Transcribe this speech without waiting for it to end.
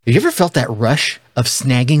Have you ever felt that rush of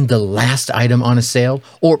snagging the last item on a sale,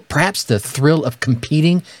 or perhaps the thrill of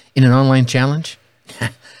competing in an online challenge?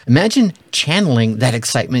 Imagine channeling that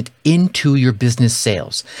excitement into your business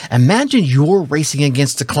sales. Imagine you're racing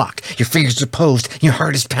against the clock. Your fingers are posed, your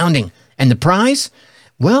heart is pounding. And the prize?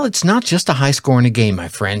 Well, it's not just a high score in a game, my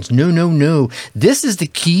friends. No. This is the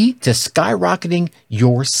key to skyrocketing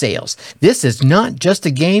your sales. This is not just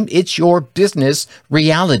a game, it's your business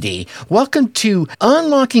reality. Welcome to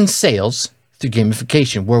Unlocking Sales Through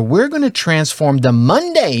Gamification, where we're going to transform the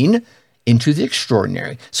mundane into the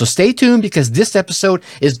extraordinary. So stay tuned, because this episode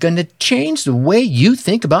is going to change the way you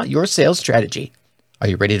think about your sales strategy. Are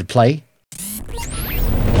you ready to play?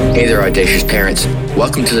 Hey there, audacious parents.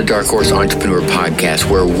 Welcome to the Dark Horse Entrepreneur Podcast,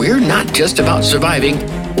 where we're not just about surviving,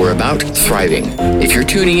 we're about thriving. If you're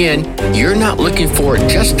tuning in, you're not looking for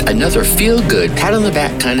just another feel-good,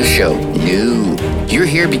 pat-on-the-back kind of show. No. You're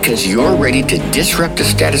here because you're ready to disrupt the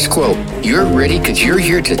status quo. You're ready because you're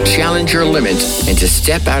here to challenge your limits and to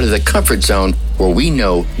step out of the comfort zone where we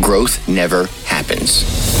know growth never happens.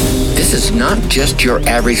 This is not just your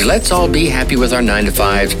average, let's all be happy with our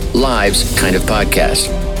 9-to-5 lives kind of podcast.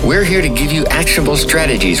 We're here to give you actionable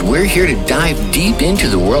strategies. We're here to dive deep into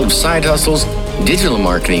the world of side hustles, digital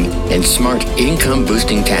marketing, and smart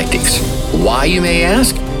income-boosting tactics. Why, you may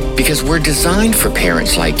ask? Because we're designed for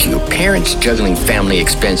parents like you, parents juggling family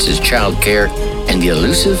expenses, childcare, and the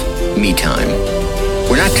elusive me time.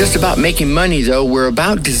 We're not just about making money, though. We're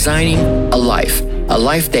about designing a life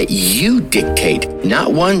that you dictate,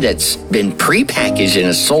 not one that's been prepackaged in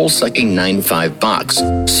a soul-sucking 9-to-5 box.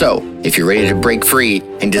 So, if you're ready to break free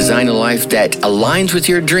and design a life that aligns with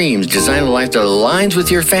your dreams, design a life that aligns with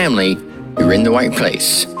your family, you're in the right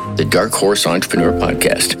place. The Dark Horse Entrepreneur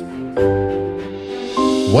Podcast.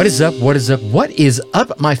 What is up? What is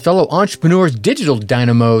up, my fellow entrepreneurs, digital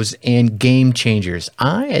dynamos, and game changers?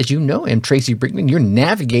 I, as you know, am Tracy Brinkman, your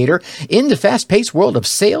navigator in the fast-paced world of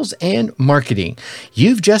sales and marketing.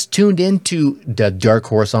 You've just tuned into the Dark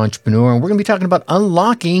Horse Entrepreneur, and we're going to be talking about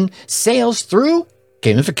unlocking sales through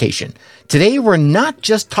gamification. Today, we're not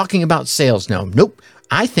just talking about sales now. Nope.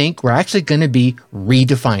 I think we're actually going to be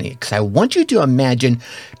redefining it, because I want you to imagine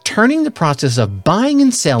turning the process of buying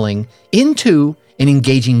and selling into an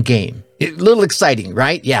engaging game. A little exciting,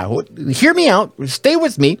 right? Yeah, hear me out. Stay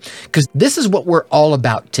with me, because this is what we're all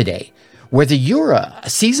about today. Whether you're a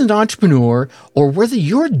seasoned entrepreneur or whether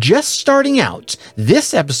you're just starting out,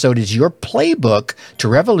 this episode is your playbook to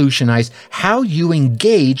revolutionize how you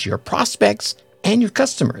engage your prospects and your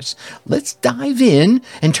customers. Let's dive in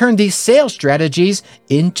and turn these sales strategies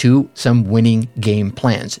into some winning game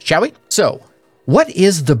plans, shall we? So, what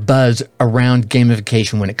is the buzz around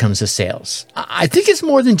gamification when it comes to sales? I think it's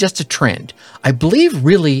more than just a trend. I believe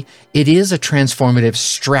really it is a transformative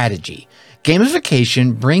strategy.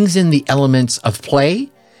 Gamification brings in the elements of play,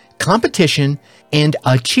 competition, and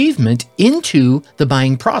achievement into the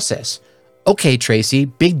buying process. Okay, Tracy,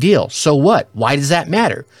 big deal. So what? Why does that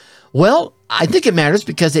matter? Well, I think it matters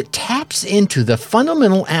because it taps into the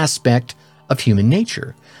fundamental aspect of human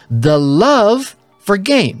nature. The love for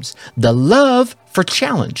games, the love for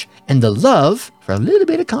challenge, and the love for a little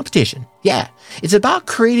bit of competition. Yeah, it's about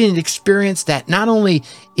creating an experience that not only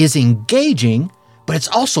is engaging, but it's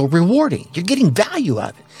also rewarding. You're getting value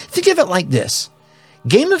out of it. Think of it like this.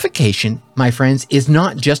 Gamification, my friends, is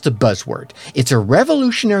not just a buzzword. It's a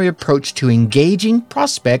revolutionary approach to engaging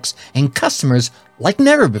prospects and customers like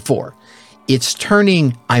never before. It's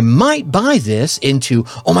turning, I might buy this, into,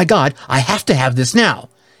 oh my God, I have to have this now.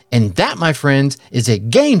 And that, my friends, is a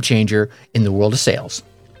game changer in the world of sales.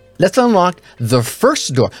 Let's unlock the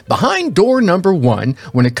first door, behind door number 1,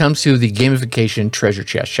 when it comes to the gamification treasure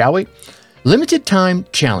chest, shall we? Limited time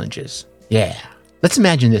challenges. Yeah. Let's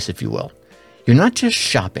imagine this, if you will. You're not just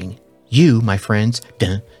shopping. You, my friends,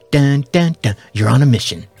 you're on a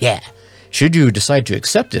mission. Yeah. Should you decide to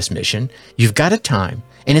accept this mission, you've got a time,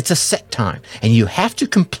 and it's a set time, and you have to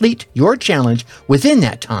complete your challenge within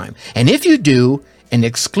that time. And if you do, an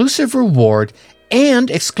exclusive reward and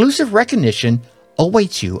exclusive recognition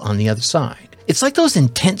awaits you on the other side. It's like those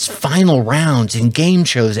intense final rounds in game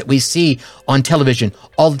shows that we see on television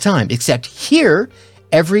all the time, except here,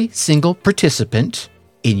 every single participant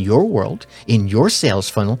in your world, in your sales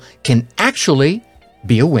funnel, can actually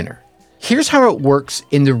be a winner. Here's how it works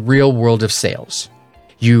in the real world of sales.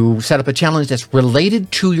 You set up a challenge that's related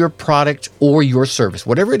to your product or your service,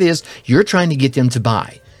 whatever it is you're trying to get them to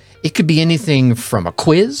buy. It could be anything from a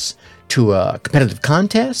quiz to a competitive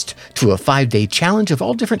contest to a 5-day challenge of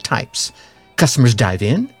all different types. Customers dive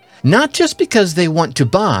in, not just because they want to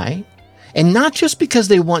buy, And not just because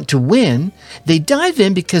they want to win, they dive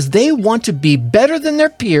in because they want to be better than their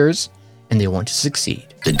peers and they want to succeed.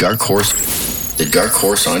 The Dark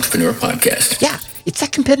Horse Entrepreneur Podcast. Yeah, it's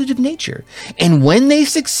that competitive nature. And when they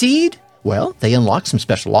succeed, well, they unlock some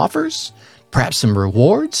special offers, perhaps some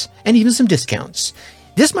rewards, and even some discounts.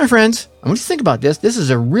 This, my friends, I want you to think about this. This is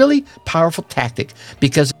a really powerful tactic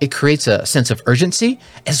because it creates a sense of urgency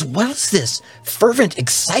as well as this fervent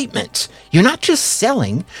excitement. You're not just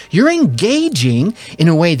selling, you're engaging in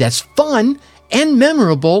a way that's fun and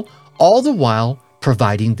memorable, all the while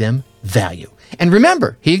providing them value. And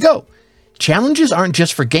remember, here you go. Challenges aren't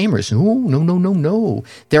just for gamers. No.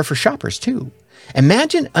 They're for shoppers too.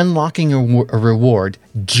 Imagine unlocking a reward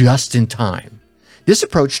just in time. This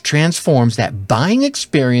approach transforms that buying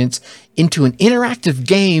experience into an interactive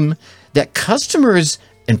game that customers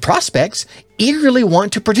and prospects eagerly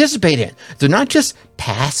want to participate in. They're not just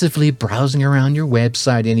passively browsing around your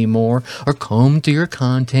website anymore or comb through your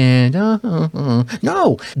content.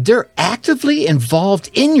 No, they're actively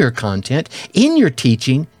involved in your content, in your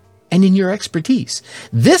teaching, and in your expertise.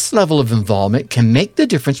 This level of involvement can make the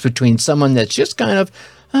difference between someone that's just kind of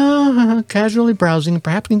casually browsing,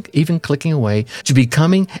 perhaps even clicking away, to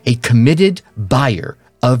becoming a committed buyer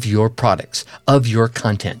of your products, of your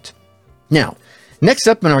content. Now, next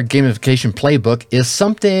up in our gamification playbook is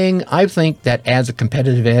something I think that adds a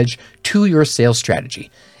competitive edge to your sales strategy,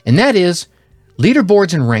 and that is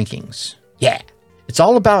leaderboards and rankings. Yeah, it's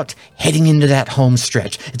all about heading into that home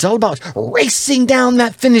stretch. It's all about racing down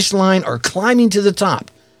that finish line or climbing to the top.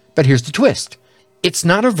 But here's the twist. It's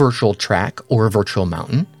not a virtual track or a virtual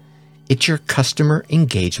mountain. It's your customer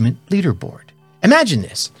engagement leaderboard. Imagine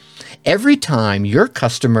this. Every time your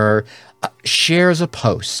customer shares a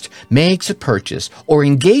post, makes a purchase, or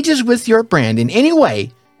engages with your brand in any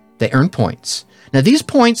way, they earn points. Now, these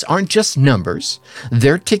points aren't just numbers.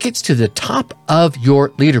 They're tickets to the top of your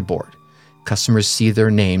leaderboard. Customers see their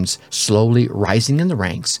names slowly rising in the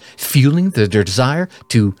ranks, fueling their desire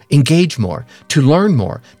to engage more, to learn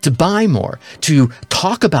more, to buy more, to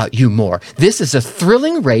talk about you more. This is a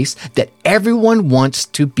thrilling race that everyone wants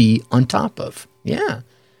to be on top of. Yeah.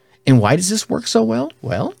 And why does this work so well?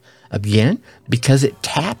 Well, again, because it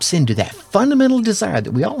taps into that fundamental desire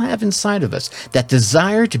that we all have inside of us, that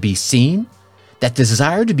desire to be seen, that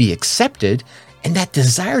desire to be accepted, and that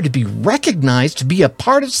desire to be recognized, to be a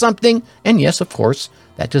part of something, and yes, of course,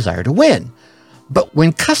 that desire to win. But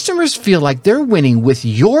when customers feel like they're winning with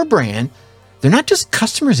your brand, they're not just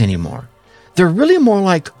customers anymore. They're really more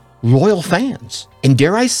like loyal fans. And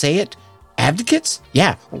dare I say it, advocates?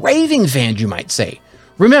 Yeah, raving fans, you might say.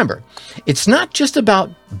 Remember, it's not just about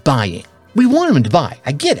buying. We want them to buy.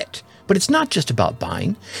 I get it. But it's not just about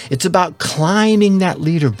buying. It's about climbing that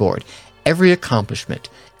leaderboard. Every accomplishment,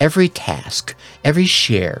 every task, every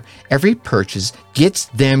share, every purchase gets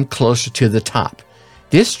them closer to the top.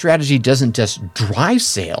 This strategy doesn't just drive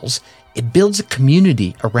sales, it builds a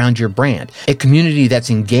community around your brand, a community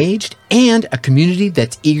that's engaged and a community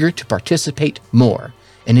that's eager to participate more.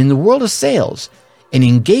 And in the world of sales, an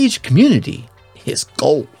engaged community is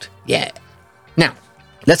gold. Yeah. Now,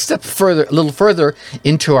 let's step a little further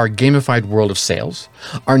into our gamified world of sales.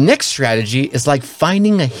 Our next strategy is like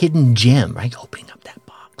finding a hidden gem, right? Opening up that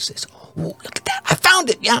box. Oh, look at that. I found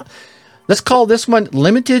it. Yeah. Let's call this one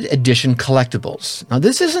limited edition collectibles. Now,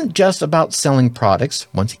 this isn't just about selling products,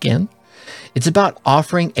 once again. It's about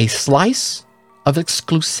offering a slice of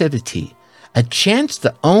exclusivity, a chance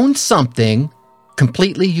to own something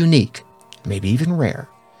completely unique, maybe even rare.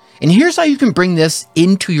 And here's how you can bring this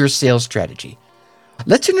into your sales strategy.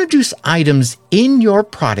 Let's introduce items in your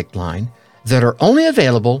product line that are only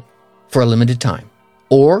available for a limited time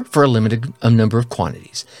or for a limited number of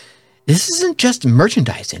quantities. This isn't just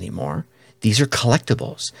merchandise anymore. These are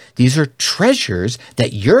collectibles. These are treasures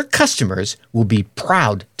that your customers will be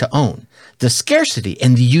proud to own. The scarcity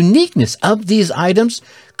and the uniqueness of these items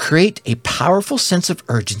create a powerful sense of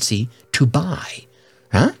urgency to buy.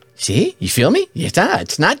 Huh? See? You feel me?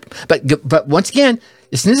 It's not. But once again,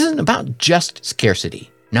 this isn't about just scarcity.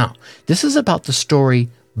 No, this is about the story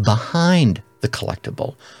behind the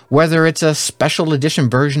collectible. Whether it's a special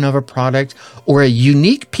edition version of a product or a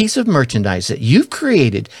unique piece of merchandise that you've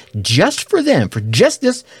created just for them, for just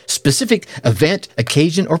this specific event,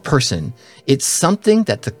 occasion, or person, it's something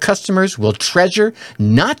that the customers will treasure,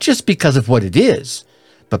 not just because of what it is,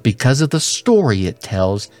 but because of the story it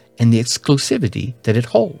tells and the exclusivity that it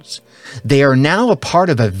holds. They are now a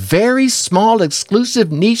part of a very small,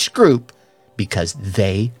 exclusive niche group because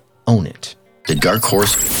they own it. The Dark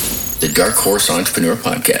Horse Entrepreneur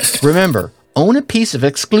Podcast. Remember, Own a piece of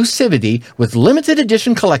exclusivity with limited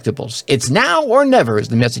edition collectibles. It's now or never is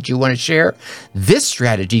the message you want to share. This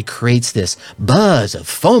strategy creates this buzz of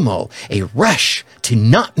FOMO, a rush to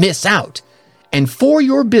not miss out. And for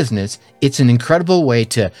your business, it's an incredible way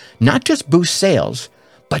to not just boost sales,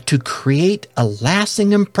 but to create a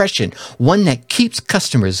lasting impression, one that keeps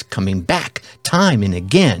customers coming back time and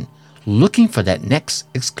again, looking for that next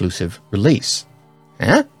exclusive release.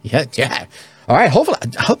 Huh? Yeah. All right. Hopefully,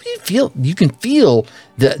 I hope you can feel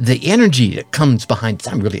the energy that comes behind this.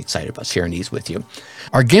 I'm really excited about sharing these with you.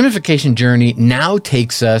 Our gamification journey now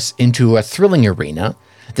takes us into a thrilling arena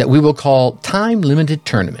that we will call time-limited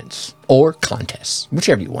tournaments or contests,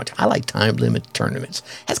 whichever you want. I like time-limited tournaments.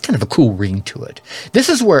 Has kind of a cool ring to it. This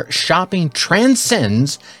is where shopping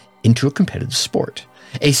transcends into a competitive sport,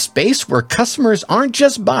 a space where customers aren't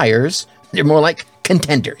just buyers, they're more like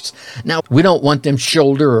contenders. Now, we don't want them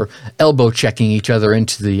shoulder or elbow checking each other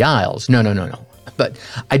into the aisles. No. But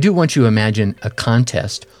I do want you to imagine a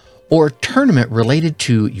contest or tournament related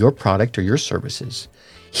to your product or your services.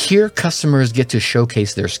 Here, customers get to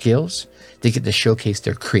showcase their skills, they get to showcase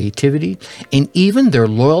their creativity, and even their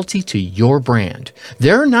loyalty to your brand.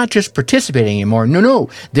 They're not just participating anymore. No,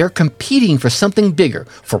 they're competing for something bigger,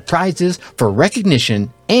 for prizes, for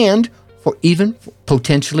recognition, and for even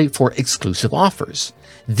potentially for exclusive offers.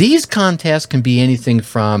 These contests can be anything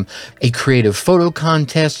from a creative photo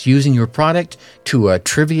contest using your product to a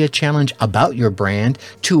trivia challenge about your brand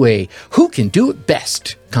to a who can do it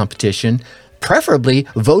best competition, preferably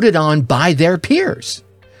voted on by their peers.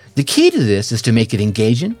 The key to this is to make it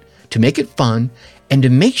engaging, to make it fun, and to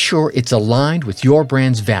make sure it's aligned with your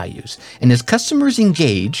brand's values. And as customers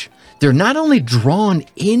engage, they're not only drawn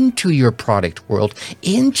into your product world,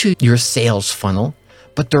 into your sales funnel,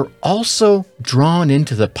 but they're also drawn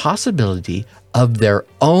into the possibility of their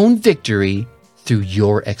own victory through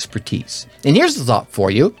your expertise. And here's the thought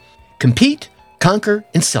for you. Compete, conquer,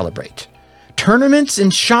 and celebrate. Tournaments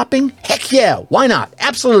and shopping? Heck yeah, why not?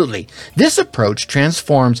 Absolutely. This approach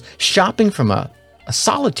transforms shopping from a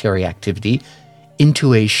solitary activity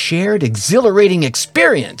into a shared, exhilarating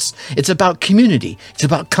experience. It's about community, it's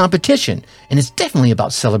about competition, and it's definitely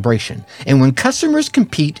about celebration. And when customers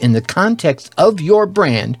compete in the context of your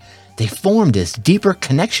brand, they form this deeper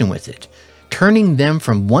connection with it, turning them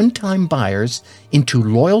from one-time buyers into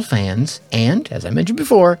loyal fans and, as I mentioned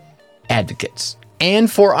before, advocates.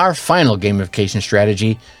 And for our final gamification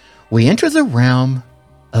strategy, we enter the realm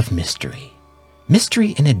of mystery.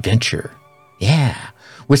 Mystery and adventure. Yeah.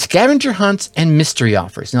 With scavenger hunts and mystery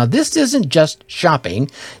offers. Now, this isn't just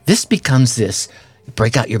shopping. This becomes this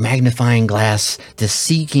break out your magnifying glass, this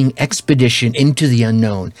seeking expedition into the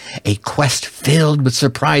unknown, a quest filled with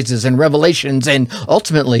surprises and revelations and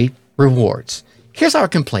ultimately rewards. Here's how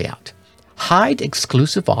it can play out. Hide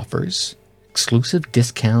exclusive offers, exclusive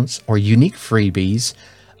discounts, or unique freebies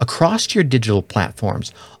across your digital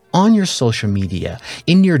platforms, on your social media,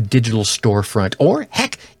 in your digital storefront, or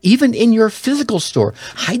heck, even in your physical store.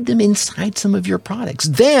 Hide them inside some of your products.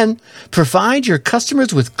 Then provide your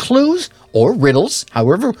customers with clues or riddles,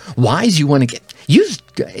 however wise you want to get. Use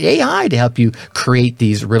AI to help you create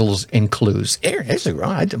these riddles and clues. There's a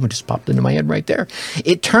ride that just popped into my head right there.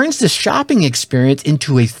 It turns the shopping experience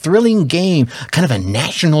into a thrilling game, kind of a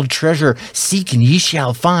national treasure seek and ye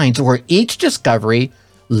shall find, where each discovery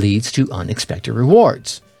leads to unexpected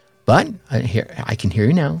rewards. But I can hear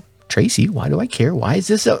you now. Tracy, why do I care? Why is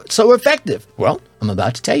this so effective? Well, I'm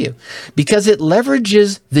about to tell you. Because it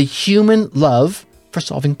leverages the human love for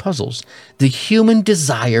solving puzzles, the human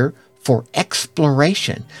desire for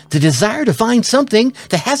exploration, the desire to find something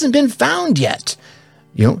that hasn't been found yet.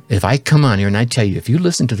 You know, if I come on here and I tell you, if you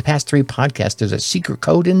listen to the past 3 podcasts, there's a secret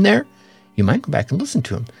code in there, you might go back and listen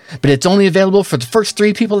to them. But it's only available for the first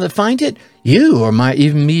 3 people that find it. You or might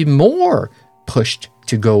even be more pushed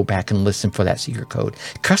to go back and listen for that secret code.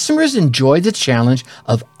 Customers enjoy the challenge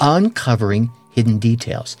of uncovering hidden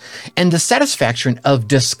details. And the satisfaction of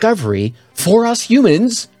discovery for us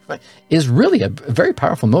humans is really a very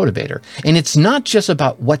powerful motivator. And it's not just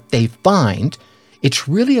about what they find, it's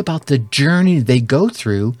really about the journey they go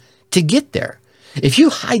through to get there. If you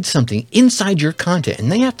hide something inside your content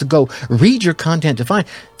and they have to go read your content to find,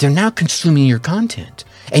 they're now consuming your content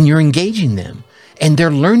and you're engaging them. And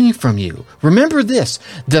they're learning from you. Remember this,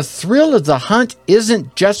 the thrill of the hunt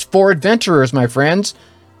isn't just for adventurers, my friends.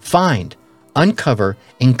 Find, uncover,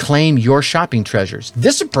 and claim your shopping treasures.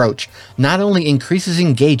 This approach not only increases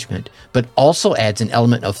engagement, but also adds an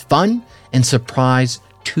element of fun and surprise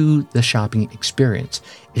to the shopping experience.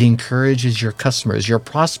 It encourages your customers, your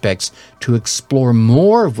prospects to explore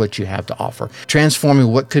more of what you have to offer,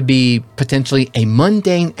 transforming what could be potentially a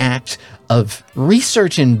mundane act of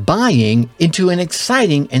research and buying into an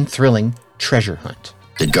exciting and thrilling treasure hunt.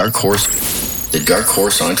 The Dark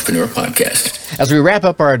Horse Entrepreneur Podcast. As we wrap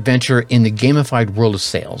up our adventure in the gamified world of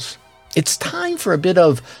sales, it's time for a bit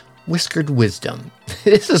of whiskered wisdom.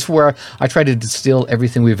 This is where I try to distill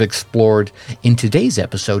everything we've explored in today's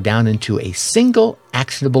episode down into a single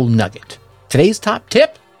actionable nugget. Today's top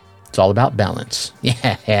tip, it's all about balance.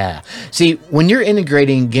 Yeah. See, when you're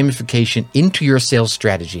integrating gamification into your sales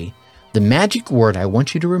strategy, the magic word I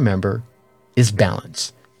want you to remember is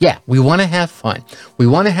balance. Yeah, we want to have fun. We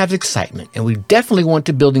want to have excitement, and we definitely want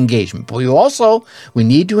to build engagement. But we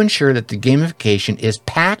need to ensure that the gamification is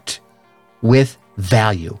packed with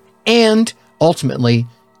value and ultimately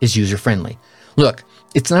is user-friendly. Look,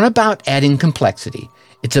 it's not about adding complexity.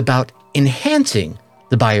 It's about enhancing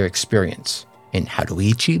the buyer experience. And how do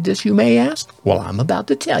we achieve this, you may ask? Well, I'm about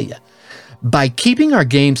to tell you. By keeping our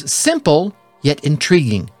games simple yet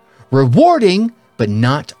intriguing, rewarding but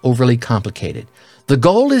not overly complicated. The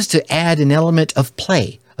goal is to add an element of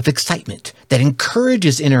play, of excitement, that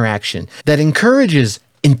encourages interaction, that encourages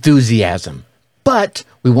enthusiasm. But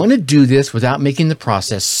we want to do this without making the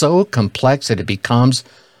process so complex that it becomes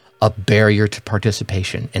a barrier to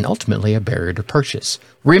participation and ultimately a barrier to purchase.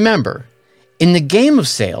 Remember, in the game of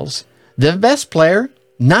sales, the best player,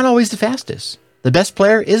 not always the fastest. The best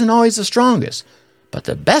player isn't always the strongest, but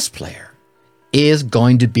the best player is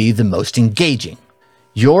going to be the most engaging.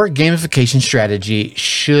 Your gamification strategy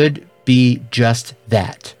should be just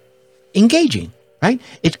that, engaging. Right?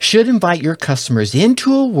 It should invite your customers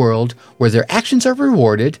into a world where their actions are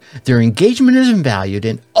rewarded, their engagement is valued,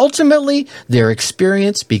 and ultimately their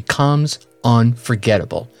experience becomes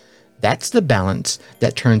unforgettable. That's the balance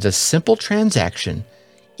that turns a simple transaction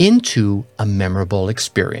into a memorable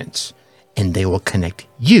experience, and they will connect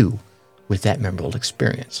you with that memorable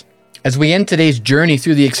experience. As we end today's journey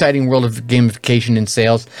through the exciting world of gamification in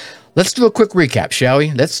sales, let's do a quick recap, shall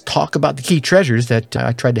we? Let's talk about the key treasures that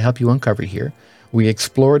I tried to help you uncover here. We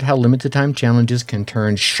explored how limited time challenges can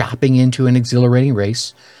turn shopping into an exhilarating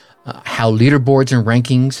race, how leaderboards and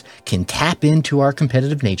rankings can tap into our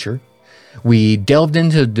competitive nature. We delved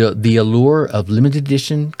into the allure of limited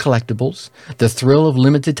edition collectibles, the thrill of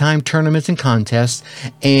limited time tournaments and contests,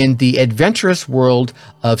 and the adventurous world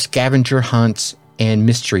of scavenger hunts and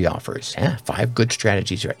mystery offers. 5 good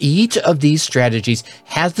strategies. Each of these strategies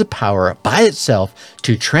has the power by itself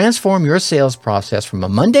to transform your sales process from a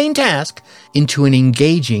mundane task into an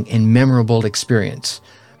engaging and memorable experience.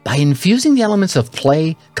 By infusing the elements of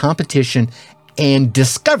play, competition, and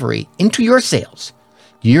discovery into your sales,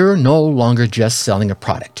 you're no longer just selling a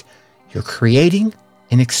product. You're creating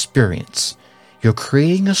an experience. You're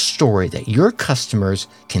creating a story that your customers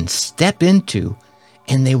can step into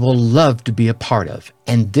and they will love to be a part of.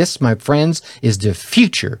 And this, my friends, is the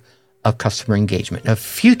future of customer engagement, a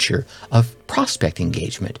future of prospect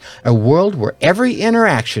engagement, a world where every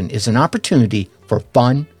interaction is an opportunity for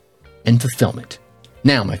fun and fulfillment.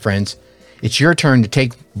 Now, my friends, it's your turn to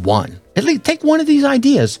take one. At least take one of these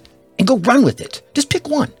ideas and go run with it. Just pick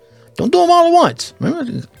one. Don't do them all at once.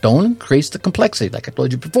 Remember, don't increase the complexity like I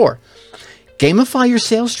told you before. Gamify your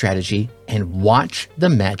sales strategy and watch the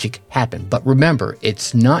magic happen. But remember,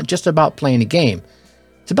 it's not just about playing a game.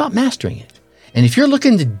 It's about mastering it. And if you're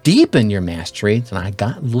looking to deepen your mastery, then I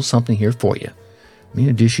got a little something here for you. Let me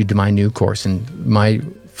introduce you to my new course. And my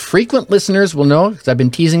frequent listeners will know, because I've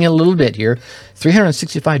been teasing it a little bit here,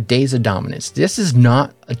 365 Days of Dominance. This is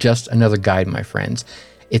not just another guide, my friends.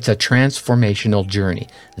 It's a transformational journey.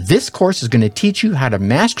 This course is going to teach you how to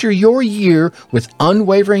master your year with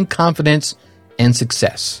unwavering confidence and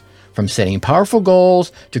success. From setting powerful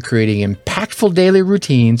goals to creating impactful daily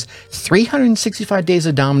routines, 365 Days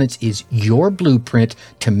of Dominance is your blueprint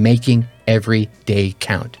to making every day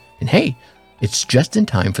count. And hey, it's just in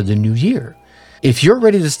time for the new year. If you're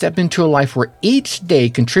ready to step into a life where each day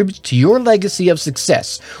contributes to your legacy of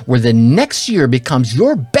success, where the next year becomes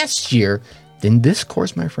your best year, then this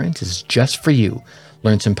course, my friends, is just for you.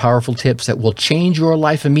 Learn some powerful tips that will change your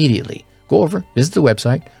life immediately. Go over, visit the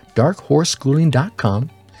website, darkhorseschooling.com,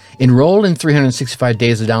 enroll in 365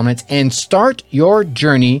 Days of Dominance, and start your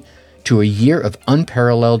journey to a year of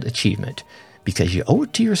unparalleled achievement, because you owe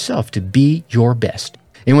it to yourself to be your best.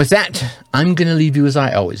 And with that, I'm going to leave you as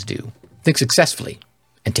I always do. Think successfully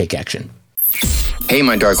and take action. Hey,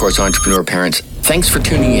 my Dark Horse Entrepreneur parents, thanks for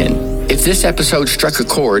tuning in. If this episode struck a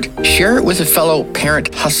chord, share it with a fellow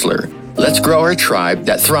parent hustler. Let's grow our tribe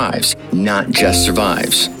that thrives, not just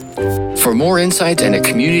survives. For more insights and a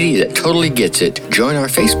community that totally gets it, join our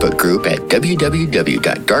Facebook group at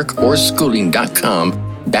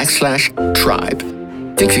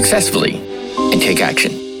www.darkhorseschooling.com/tribe. Think successfully and take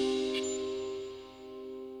action.